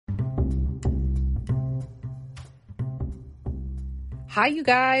Hi, you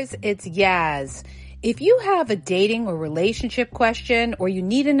guys. It's Yaz. If you have a dating or relationship question or you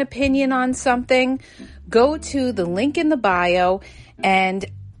need an opinion on something, go to the link in the bio and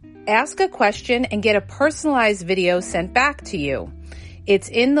ask a question and get a personalized video sent back to you. It's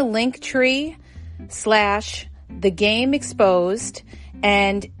in the Linktree/The Game Exposed,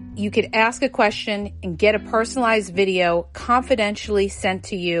 and you could ask a question and get a personalized video confidentially sent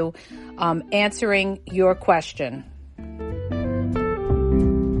to you, answering your question.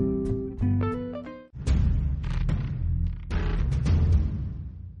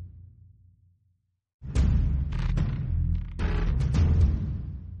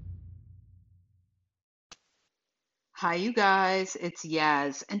 Hi, you guys. It's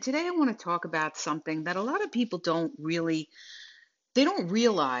Yaz. And today I want to talk about something that a lot of people don't realize,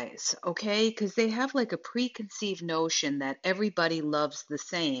 okay? Because they have like a preconceived notion that everybody loves the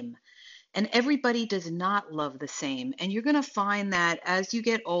same. And everybody does not love the same. And you're going to find that as you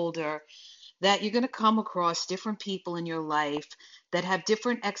get older, that you're going to come across different people in your life that have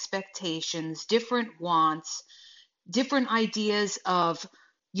different expectations, different wants, different ideas of,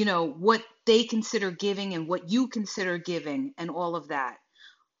 what they consider giving and what you consider giving and all of that.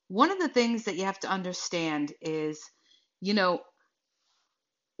 One of the things that you have to understand is, you know,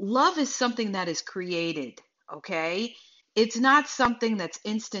 love is something that is created, okay? It's not something that's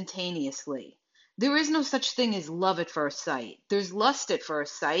instantaneously. There is no such thing as love at first sight. There's lust at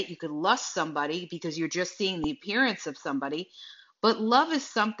first sight. You could lust somebody because you're just seeing the appearance of somebody. But love is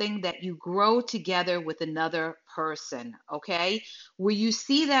something that you grow together with another person, okay? Where you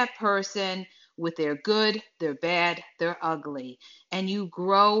see that person with their good, their bad, their ugly, and you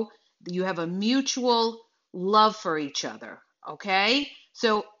grow, you have a mutual love for each other, okay?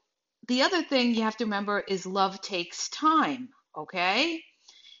 So the other thing you have to remember is love takes time, okay?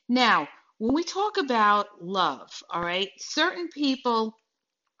 Now, when we talk about love, all right, certain people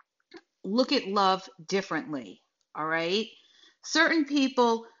look at love differently, all right? Certain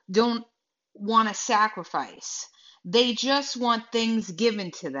people don't want to sacrifice. They just want things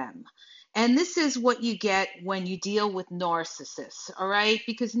given to them. And this is what you get when you deal with narcissists, all right?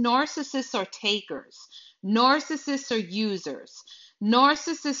 Because narcissists are takers. Narcissists are users.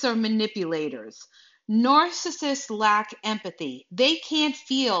 Narcissists are manipulators. Narcissists lack empathy. They can't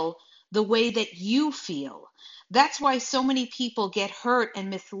feel the way that you feel. That's why so many people get hurt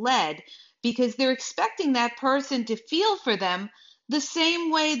and misled, because they're expecting that person to feel for them the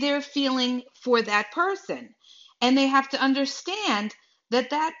same way they're feeling for that person. And they have to understand that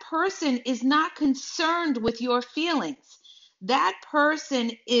that person is not concerned with your feelings. That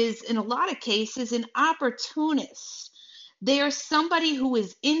person is, in a lot of cases, an opportunist. They are somebody who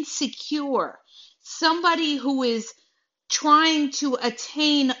is insecure, somebody who is trying to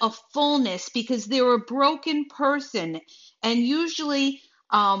attain a fullness because they're a broken person. And usually,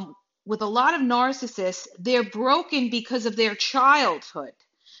 with a lot of narcissists, they're broken because of their childhood,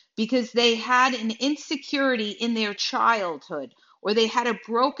 because they had an insecurity in their childhood, or they had a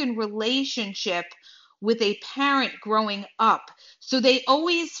broken relationship with a parent growing up. So they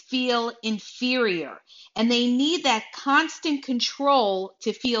always feel inferior, and they need that constant control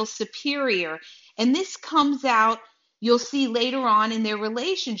to feel superior. And this comes out, you'll see later on in their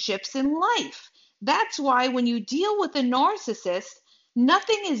relationships in life. That's why when you deal with a narcissist,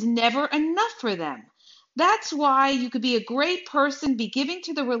 nothing is never enough for them. That's why you could be a great person, be giving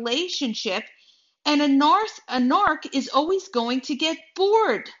to the relationship, and a narc is always going to get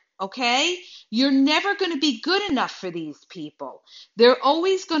bored, okay? You're never going to be good enough for these people. They're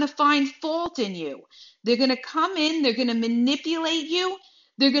always going to find fault in you. They're going to come in, they're going to manipulate you.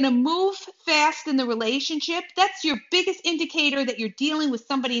 They're going to move fast in the relationship. That's your biggest indicator that you're dealing with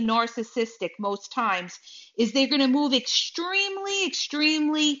somebody narcissistic most times, is they're going to move extremely,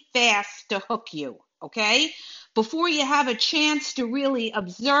 extremely fast to hook you, okay? Before you have a chance to really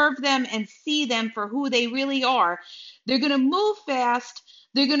observe them and see them for who they really are, they're going to move fast.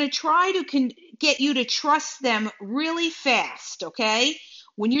 They're going to try to get you to trust them really fast, okay?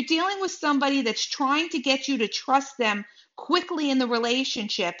 When you're dealing with somebody that's trying to get you to trust them quickly in the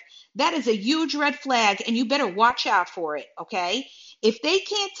relationship, that is a huge red flag, and you better watch out for it, okay? If they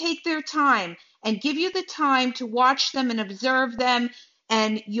can't take their time and give you the time to watch them and observe them,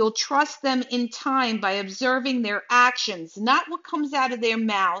 and you'll trust them in time by observing their actions, not what comes out of their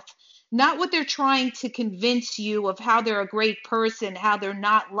mouth, not what they're trying to convince you of how they're a great person, how they're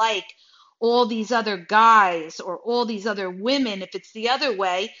not like all these other guys or all these other women, if it's the other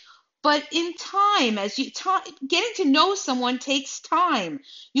way. But in time, as you getting to know someone takes time.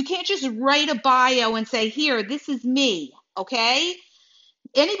 You can't just write a bio and say, here, this is me, okay?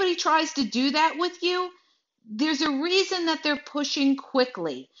 Anybody tries to do that with you, there's a reason that they're pushing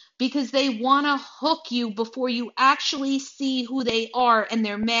quickly, because they want to hook you before you actually see who they are and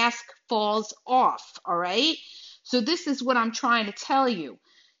their mask falls off. All right. So this is what I'm trying to tell you.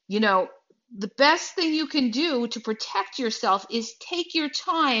 You know, the best thing you can do to protect yourself is take your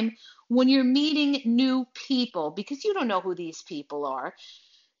time when you're meeting new people, because you don't know who these people are.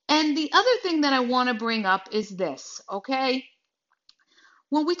 And the other thing that I want to bring up is this, okay?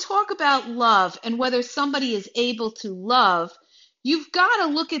 When we talk about love and whether somebody is able to love, you've got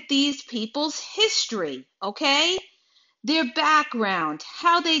to look at these people's history, okay? Their background,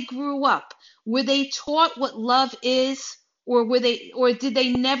 how they grew up. Were they taught what love is, or were they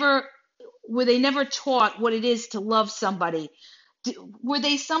never taught what it is to love somebody? Were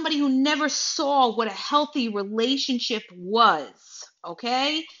they somebody who never saw what a healthy relationship was?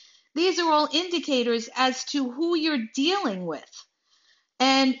 Okay? These are all indicators as to who you're dealing with.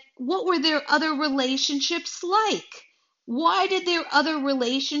 And what were their other relationships like? Why did their other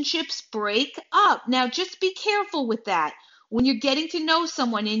relationships break up? Now, just be careful with that. When you're getting to know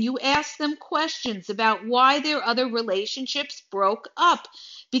someone and you ask them questions about why their other relationships broke up,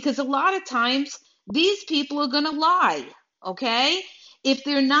 because a lot of times these people are going to lie, okay? If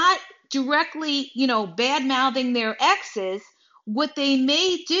they're not directly, bad mouthing their exes, what they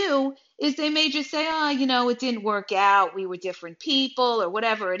may do is they may just say, oh, it didn't work out. We were different people or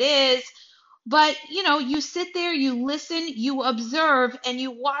whatever it is. But, you sit there, you listen, you observe, and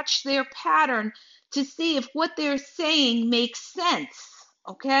you watch their pattern to see if what they're saying makes sense.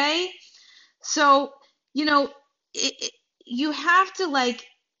 Okay? So, you know, you have to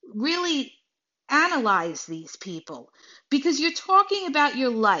really analyze these people, because you're talking about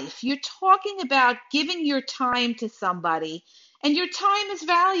your life. You're talking about giving your time to somebody, and your time is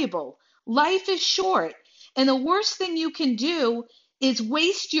valuable. Life is short. And the worst thing you can do is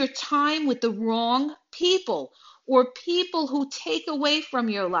waste your time with the wrong people, or people who take away from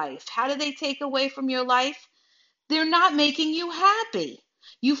your life. How do they take away from your life? They're not making you happy.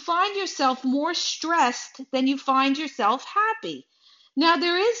 You find yourself more stressed than you find yourself happy. Now,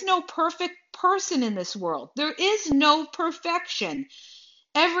 there is no perfect person in this world. There is no perfection.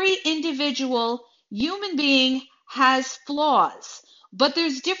 Every individual human being has flaws, but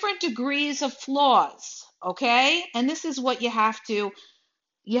there's different degrees of flaws, okay? And this is what you have to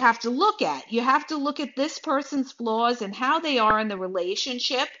look at. You have to look at this person's flaws and how they are in the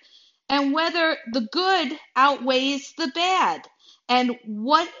relationship, and whether the good outweighs the bad, and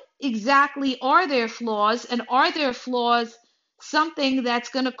what exactly are their flaws, and are their flaws something that's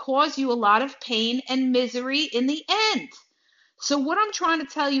going to cause you a lot of pain and misery in the end. So what I'm trying to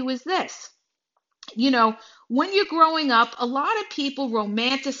tell you is this. When you're growing up, a lot of people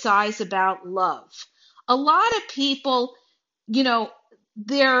romanticize about love. A lot of people, you know,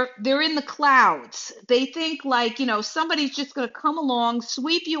 they're in the clouds. They think somebody's just going to come along,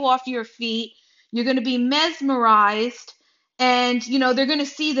 sweep you off your feet. You're going to be mesmerized, and they're going to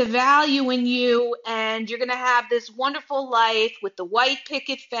see the value in you, and you're going to have this wonderful life with the white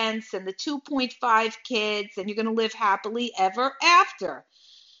picket fence and the 2.5 kids, and you're going to live happily ever after.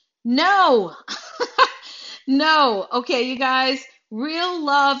 No. No. Okay, you guys, real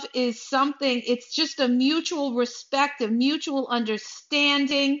love is something, it's just a mutual respect, a mutual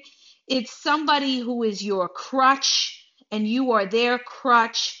understanding. It's somebody who is your crutch and you are their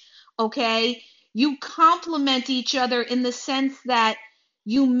crutch, okay? You complement each other in the sense that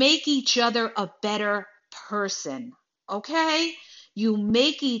you make each other a better person, okay? You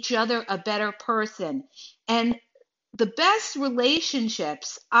make each other a better person. And the best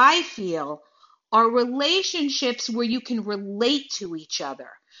relationships, I feel, are relationships where you can relate to each other,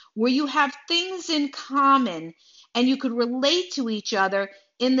 where you have things in common and you could relate to each other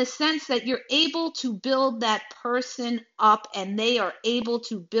in the sense that you're able to build that person up and they are able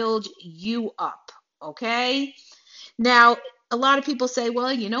to build you up. Okay? Now, a lot of people say, well,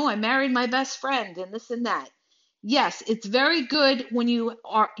 I married my best friend and this and that. Yes, it's very good when you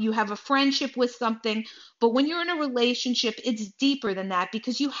have a friendship with something, but when you're in a relationship, it's deeper than that,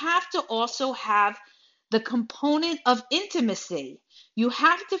 because you have to also have the component of intimacy. You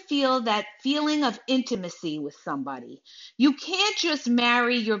have to feel that feeling of intimacy with somebody. You can't just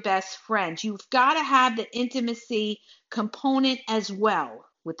marry your best friend. You've got to have the intimacy component as well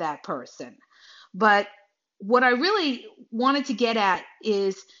with that person. But what I really wanted to get at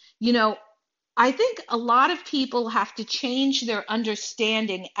is, I think a lot of people have to change their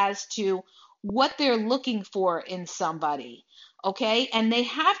understanding as to what they're looking for in somebody, okay? And they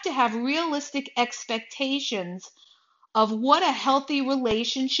have to have realistic expectations of what a healthy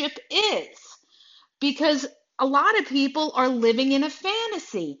relationship is, because a lot of people are living in a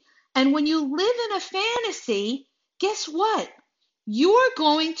fantasy. And when you live in a fantasy, guess what? You're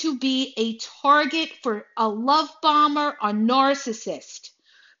going to be a target for a love bomber, a narcissist,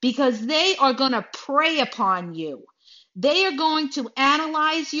 because they are going to prey upon you. They are going to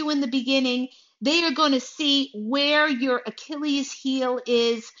analyze you in the beginning. They are going to see where your Achilles heel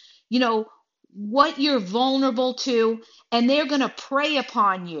is, you know, what you're vulnerable to, and they're going to prey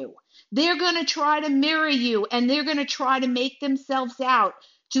upon you. They're going to try to mirror you, and they're going to try to make themselves out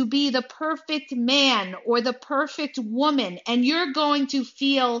to be the perfect man or the perfect woman, and you're going to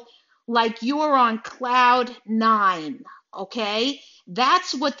feel like you're on cloud nine, okay?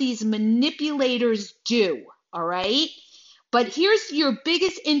 That's what these manipulators do, all right? But here's your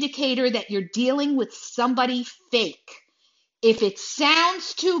biggest indicator that you're dealing with somebody fake. If it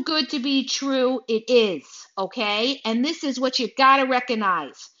sounds too good to be true, it is, okay? And this is what you got to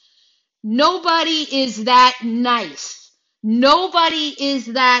recognize. Nobody is that nice. Nobody is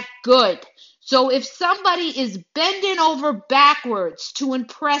that good. So if somebody is bending over backwards to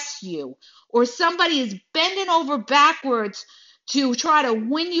impress you, or somebody is bending over backwards to try to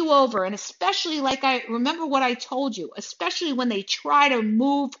win you over, and especially like I remember what I told you, especially when they try to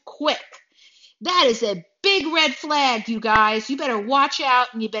move quick, that is a big red flag, you guys. You better watch out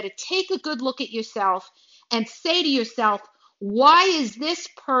and you better take a good look at yourself and say to yourself, why is this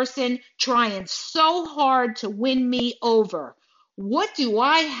person trying so hard to win me over? What do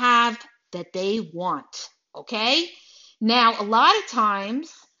I have that they want? Okay? Now, a lot of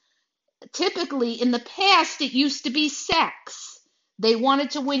times, typically in the past, it used to be sex. They wanted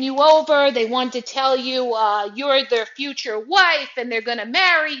to win you over. They wanted to tell you you're their future wife and they're going to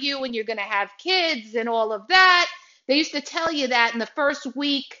marry you and you're going to have kids and all of that. They used to tell you that in the first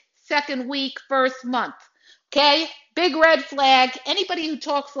week, second week, first month. Okay? Big red flag. Anybody who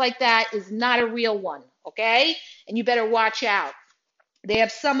talks like that is not a real one. Okay? And you better watch out. They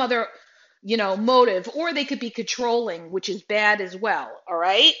have some other, motive, or they could be controlling, which is bad as well. All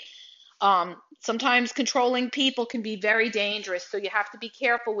right? Sometimes controlling people can be very dangerous, so you have to be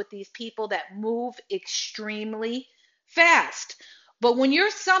careful with these people that move extremely fast. But when you're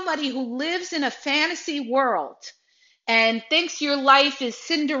somebody who lives in a fantasy world and thinks your life is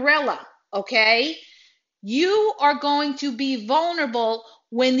Cinderella, okay, you are going to be vulnerable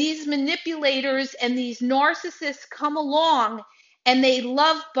when these manipulators and these narcissists come along and they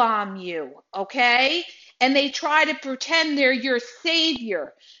love bomb you, okay? And they try to pretend they're your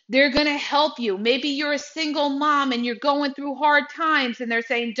savior. They're going to help you. Maybe you're a single mom and you're going through hard times and they're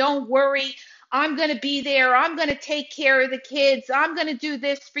saying, don't worry, I'm going to be there. I'm going to take care of the kids. I'm going to do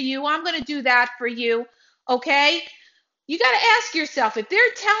this for you. I'm going to do that for you, okay? You got to ask yourself, if they're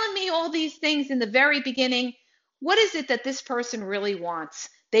telling me all these things in the very beginning, what is it that this person really wants?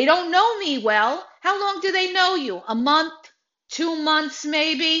 They don't know me well. How long do they know you? A month, 2 months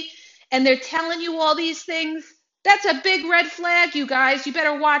maybe? And they're telling you all these things? That's a big red flag, you guys. You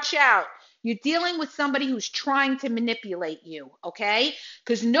better watch out. You're dealing with somebody who's trying to manipulate you, okay?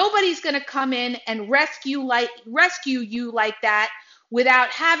 Because nobody's going to come in and rescue you like that without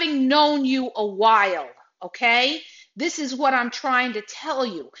having known you a while, okay? This is what I'm trying to tell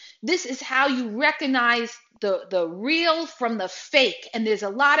you. This is how you recognize the real from the fake. And there's a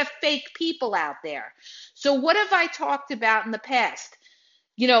lot of fake people out there. So what have I talked about in the past?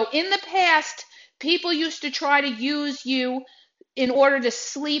 In the past, people used to try to use you in order to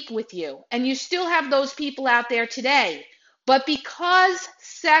sleep with you. And you still have those people out there today. But because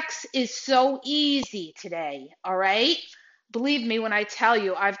sex is so easy today, all right? Believe me when I tell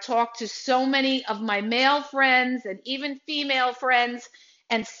you, I've talked to so many of my male friends and even female friends,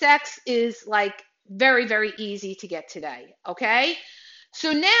 and sex is like very, very easy to get today, okay?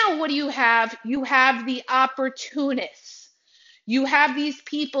 So now what do you have? You have the opportunists. You have these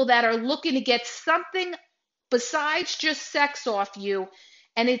people that are looking to get something besides just sex off you,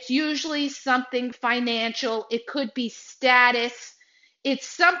 and it's usually something financial. It could be status. It's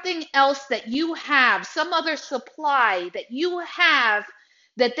something else that you have, some other supply that you have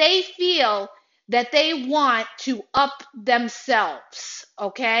that they feel that they want to up themselves,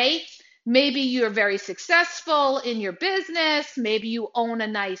 okay? Maybe you're very successful in your business. Maybe you own a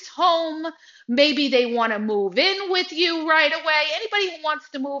nice home. Maybe they want to move in with you right away. Anybody who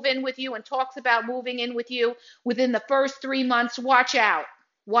wants to move in with you and talks about moving in with you within the first 3 months, watch out.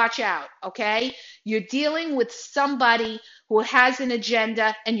 Watch out, okay? You're dealing with somebody who has an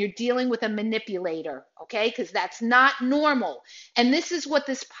agenda and you're dealing with a manipulator, okay? Because that's not normal. And this is what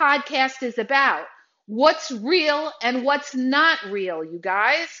this podcast is about. What's real and what's not real, you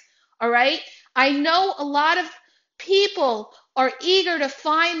guys, all right? I know a lot of people are eager to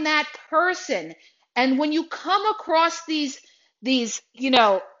find that person. And when you come across these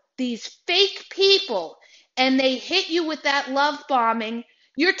these fake people and they hit you with that love bombing,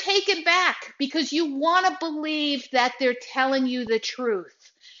 you're taken back because you want to believe that they're telling you the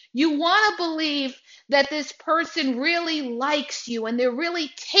truth. You want to believe that this person really likes you and they're really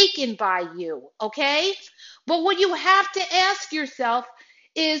taken by you, okay? But what you have to ask yourself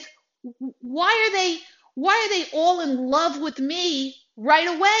is why are they all in love with me right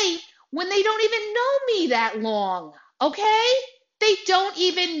away when they don't even know me that long? Okay? They don't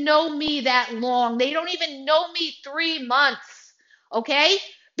even know me that long. They don't even know me 3 months. Okay?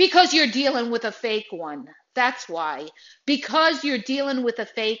 Because you're dealing with a fake one. That's why. Because you're dealing with a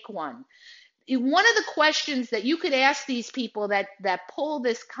fake one. One of the questions that you could ask these people that pull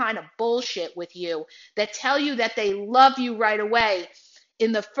this kind of bullshit with you, that tell you that they love you right away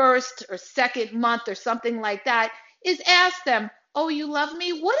in the first or second month or something like that, is ask them, oh, you love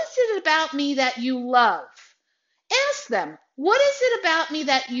me? What is it about me that you love? Ask them, what is it about me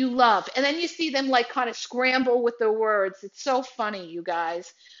that you love? And then you see them like kind of scramble with their words. It's so funny, you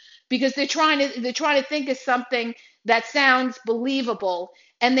guys, because they're trying to think of something that sounds believable,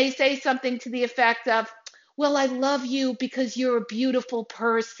 and they say something to the effect of, well, I love you because you're a beautiful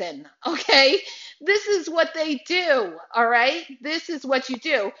person. Okay? This is what they do, all right? This is what you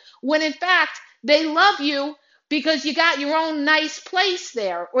do. When in fact, they love you because you got your own nice place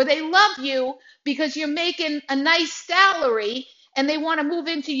there, or they love you because you're making a nice salary and they want to move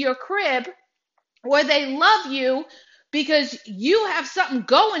into your crib, or they love you because you have something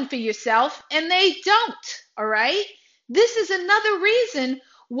going for yourself and they don't, all right? This is another reason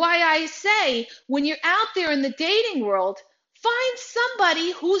why I say when you're out there in the dating world, find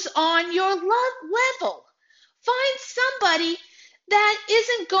somebody who's on your level. Find somebody that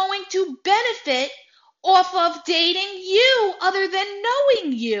isn't going to benefit off of dating you other than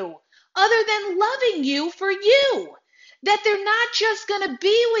knowing you, other than loving you for you. That they're not just going to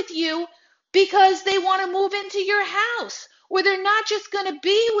be with you because they want to move into your house, or they're not just going to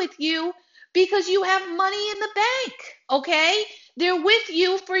be with you because you have money in the bank, okay? They're with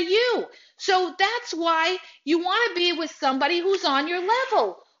you for you. So that's why you want to be with somebody who's on your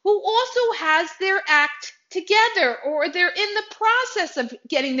level, who also has their act together, or they're in the process of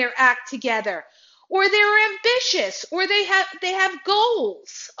getting their act together, or they're ambitious, or they have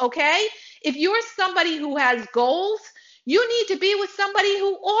goals, okay? If you're somebody who has goals, you need to be with somebody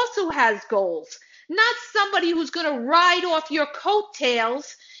who also has goals, not somebody who's going to ride off your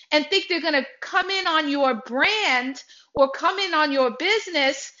coattails and think they're going to come in on your brand or come in on your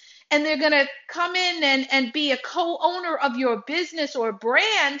business, and they're going to come in and be a co-owner of your business or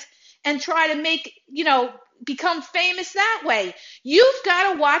brand and try to become famous that way. You've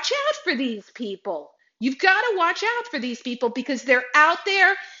got to watch out for these people. You've got to watch out for these people because they're out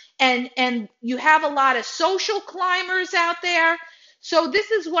there, and you have a lot of social climbers out there. So this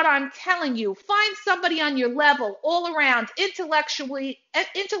is what I'm telling you. Find somebody on your level all around, intellectually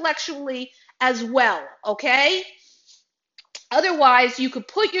as well, okay? Otherwise, you could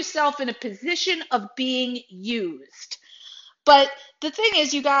put yourself in a position of being used. But the thing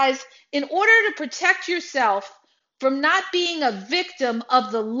is, you guys, in order to protect yourself from not being a victim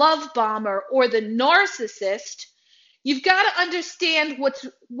of the love bomber or the narcissist, you've got to understand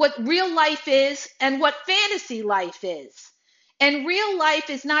what real life is and what fantasy life is. And real life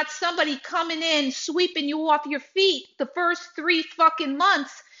is not somebody coming in, sweeping you off your feet the first 3 fucking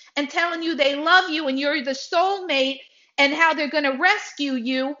months and telling you they love you and you're the soulmate and how they're going to rescue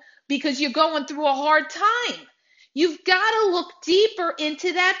you because you're going through a hard time. You've got to look deeper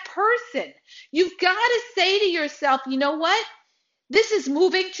into that person. You've got to say to yourself, you know what? This is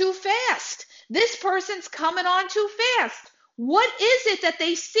moving too fast. This person's coming on too fast. What is it that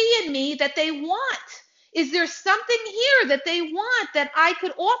they see in me that they want? Is there something here that they want that I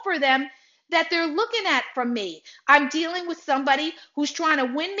could offer them that they're looking at from me? I'm dealing with somebody who's trying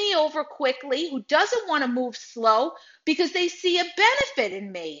to win me over quickly, who doesn't want to move slow because they see a benefit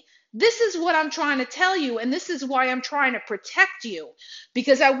in me. This is what I'm trying to tell you, and this is why I'm trying to protect you,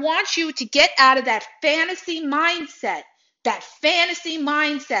 because I want you to get out of that fantasy mindset. That fantasy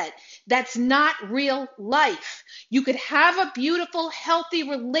mindset that's not real life. You could have a beautiful, healthy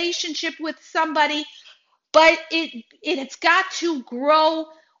relationship with somebody, but it's got to grow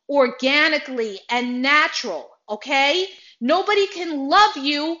organically and natural, okay? Nobody can love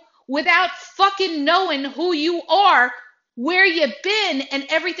you without fucking knowing who you are, where you've been, and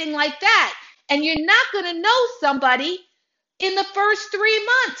everything like that. And you're not going to know somebody in the first 3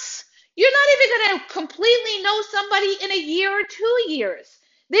 months. You're not even going to completely know somebody in a year or 2 years.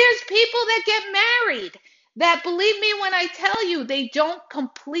 There's people that get married that, believe me when I tell you, they don't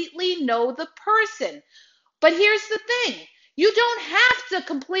completely know the person. But here's the thing. You don't have to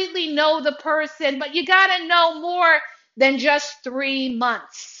completely know the person, but you got to know more than just 3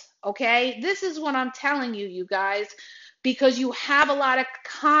 months. Okay? This is what I'm telling you, you guys, because you have a lot of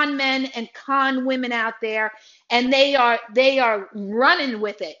con men and con women out there, and they are running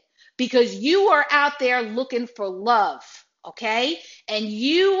with it because you are out there looking for love, okay? And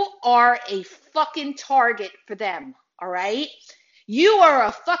you are a fucking target for them, all right? You are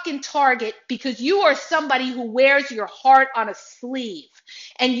a fucking target because you are somebody who wears your heart on a sleeve.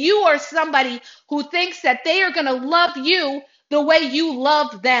 And you are somebody who thinks that they are going to love you the way you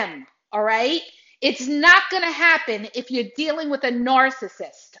love them, all right? It's not going to happen if you're dealing with a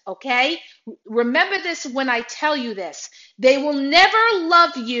narcissist, okay? Remember this when I tell you this. They will never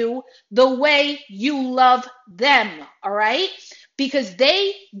love you the way you love them, all right? Because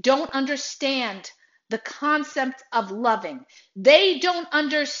they don't understand the concept of loving. They don't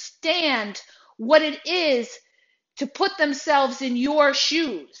understand what it is to put themselves in your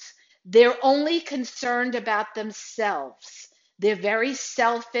shoes. They're only concerned about themselves. They're very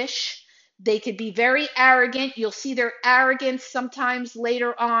selfish. They could be very arrogant. You'll see their arrogance sometimes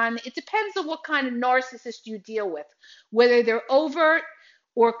later on. It depends on what kind of narcissist you deal with, whether they're overt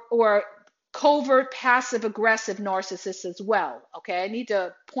or covert passive aggressive narcissists as well. Okay, I need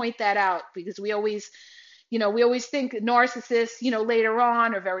to point that out because we always think narcissists, later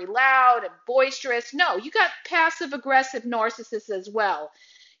on are very loud and boisterous. No, you got passive aggressive narcissists as well,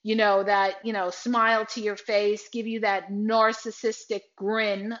 that, smile to your face, give you that narcissistic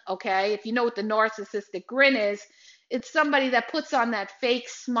grin. Okay. If you know what the narcissistic grin is, it's somebody that puts on that fake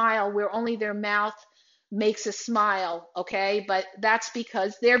smile where only their mouth makes a smile. Okay. But that's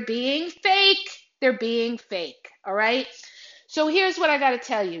because they're being fake. They're being fake. All right. So here's what I got to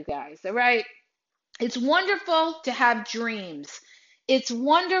tell you guys. All right. It's wonderful to have dreams. It's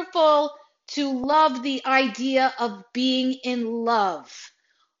wonderful to love the idea of being in love,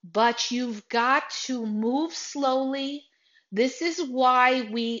 but you've got to move slowly. This is why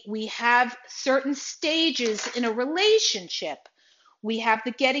we have certain stages in a relationship. We have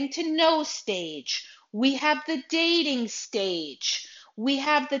the getting to know stage. We have the dating stage. We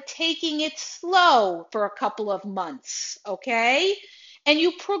have the taking it slow for a couple of months, okay? And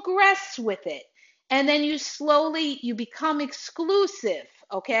you progress with it. And then you become exclusive,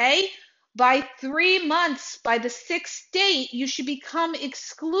 okay? By 3 months, by the sixth date, you should become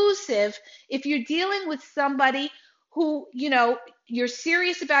exclusive if you're dealing with somebody who, you're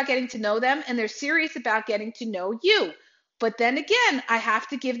serious about getting to know them and they're serious about getting to know you. But then again, I have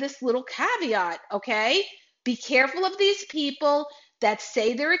to give this little caveat, okay? Be careful of these people that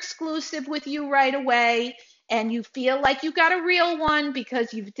say they're exclusive with you right away and you feel like you got a real one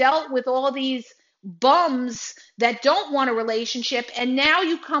because you've dealt with all these bums that don't want a relationship, and now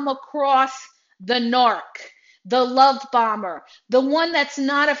you come across the narc, the love bomber, the one that's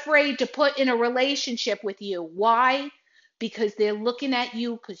not afraid to put in a relationship with you. Why? Because they're looking at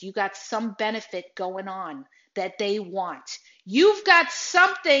you because you got some benefit going on that they want. You've got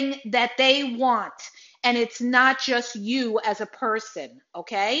something that they want, and it's not just you as a person,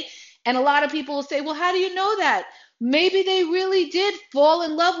 okay? And a lot of people will say, well, how do you know that? Maybe they really did fall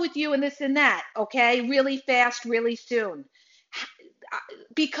in love with you and this and that, okay? Really fast, really soon.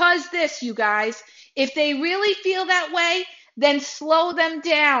 Because this, you guys, if they really feel that way, then slow them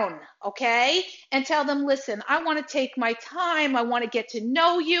down, okay? And tell them, listen, I want to take my time. I want to get to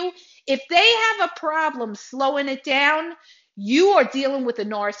know you. If they have a problem slowing it down, you are dealing with a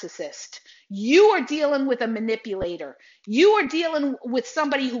narcissist. You are dealing with a manipulator. You are dealing with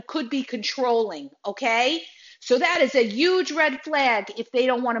somebody who could be controlling, okay? So that is a huge red flag if they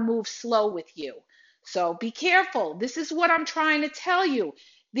don't want to move slow with you. So be careful. This is what I'm trying to tell you.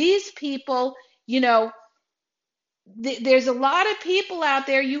 These people, there's a lot of people out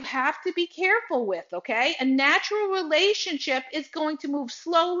there you have to be careful with, okay? A natural relationship is going to move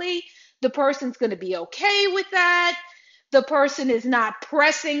slowly. The person's going to be okay with that. The person is not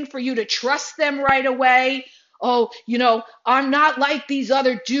pressing for you to trust them right away. Oh, I'm not like these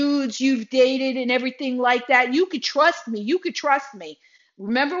other dudes you've dated and everything like that. You could trust me. You could trust me.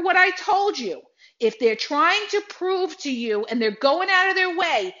 Remember what I told you. If they're trying to prove to you and they're going out of their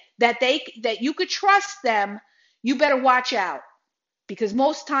way that you could trust them, you better watch out because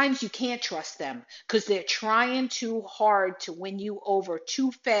most times you can't trust them because they're trying too hard to win you over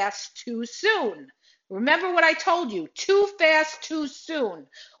too fast, too soon. Remember what I told you, too fast, too soon.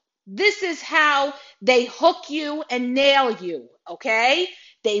 This is how they hook you and nail you, okay?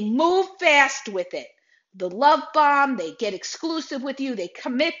 They move fast with it. The love bomb, they get exclusive with you, they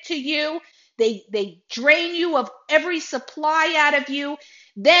commit to you. They drain you of every supply out of you.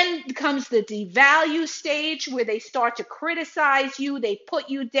 Then comes the devalue stage where they start to criticize you, they put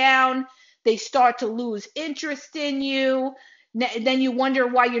you down, they start to lose interest in you. Then you wonder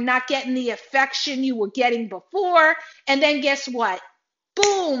why you're not getting the affection you were getting before. And then guess what?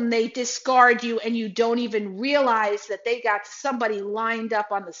 Boom, they discard you, and you don't even realize that they got somebody lined up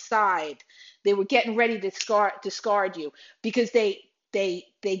on the side. They were getting ready to discard you because they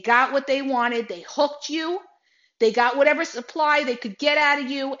got what they wanted. They hooked you. They got whatever supply they could get out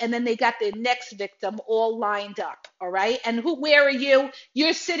of you, and then they got their next victim all lined up, all right? And where are you?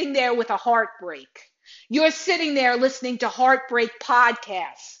 You're sitting there with a heartbreak. You're sitting there listening to heartbreak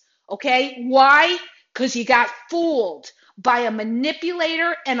podcasts, okay? Why? Because you got fooled by a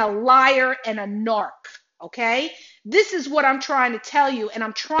manipulator and a liar and a narc, okay? This is what I'm trying to tell you, and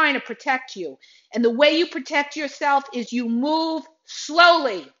I'm trying to protect you. And the way you protect yourself is you move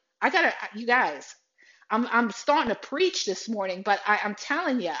slowly. You guys, I'm starting to preach this morning, but I'm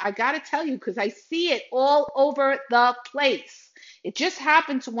telling you, I got to tell you because I see it all over the place. It just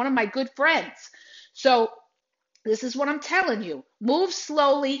happened to one of my good friends. So this is what I'm telling you. Move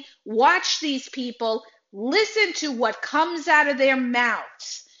slowly. Watch these people. Listen to what comes out of their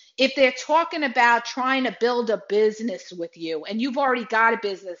mouths. If they're talking about trying to build a business with you and you've already got a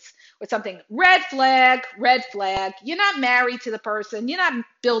business or something, red flag, red flag. You're not married to the person. You're not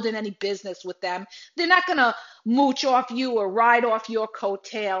building any business with them. They're not going to mooch off you or ride off your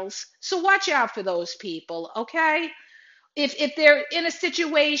coattails. So watch out for those people, okay? If they're in a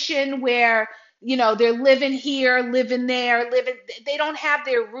situation where they're living here, living there, they don't have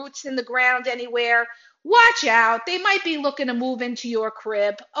their roots in the ground anywhere, watch out. They might be looking to move into your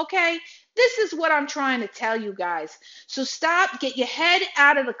crib, okay? This is what I'm trying to tell you guys. So stop, get your head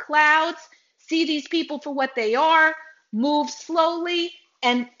out of the clouds, see these people for what they are, move slowly,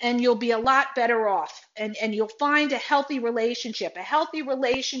 and you'll be a lot better off. And you'll find a healthy relationship. A healthy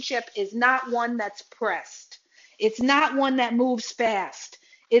relationship is not one that's pressed. It's not one that moves fast.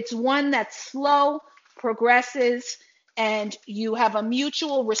 It's one that's slow, progresses, and you have a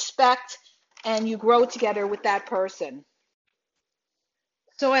mutual respect and you grow together with that person.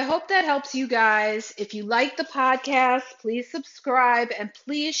 So I hope that helps you guys. If you like the podcast, please subscribe and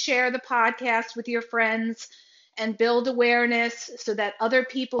please share the podcast with your friends and build awareness so that other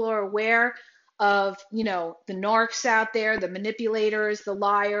people are aware of, the narcs out there, the manipulators, the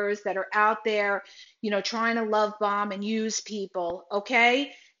liars that are out there, trying to love bomb and use people,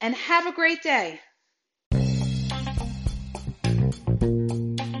 okay? And have a great day.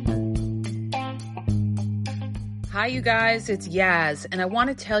 Hi, you guys, it's Yaz, and I want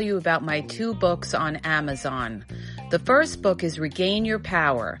to tell you about my 2 books on Amazon. The first book is Regain Your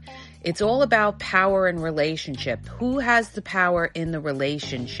Power. It's all about power and relationship. Who has the power in the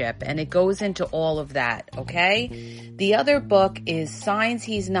relationship? And it goes into all of that, okay? The other book is Signs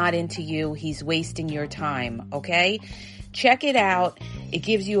He's Not Into You, He's Wasting Your Time, okay? Check it out. It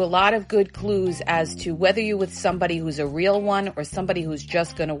gives you a lot of good clues as to whether you're with somebody who's a real one or somebody who's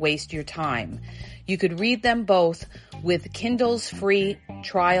just going to waste your time. You could read them both with Kindle's free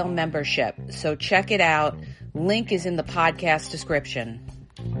trial membership. So check it out. Link is in the podcast description.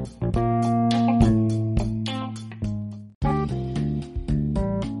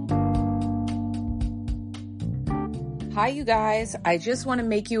 Hi, you guys. I just want to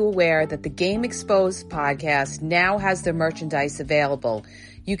make you aware that the Game Exposed podcast now has their merchandise available.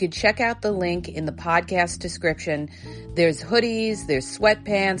 You can check out the link in the podcast description. There's hoodies, there's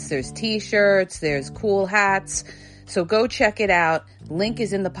sweatpants, there's t-shirts, there's cool hats. So go check it out. Link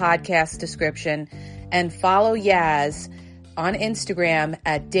is in the podcast description. And follow Yaz on Instagram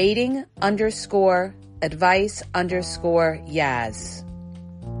at dating_advice_Yaz.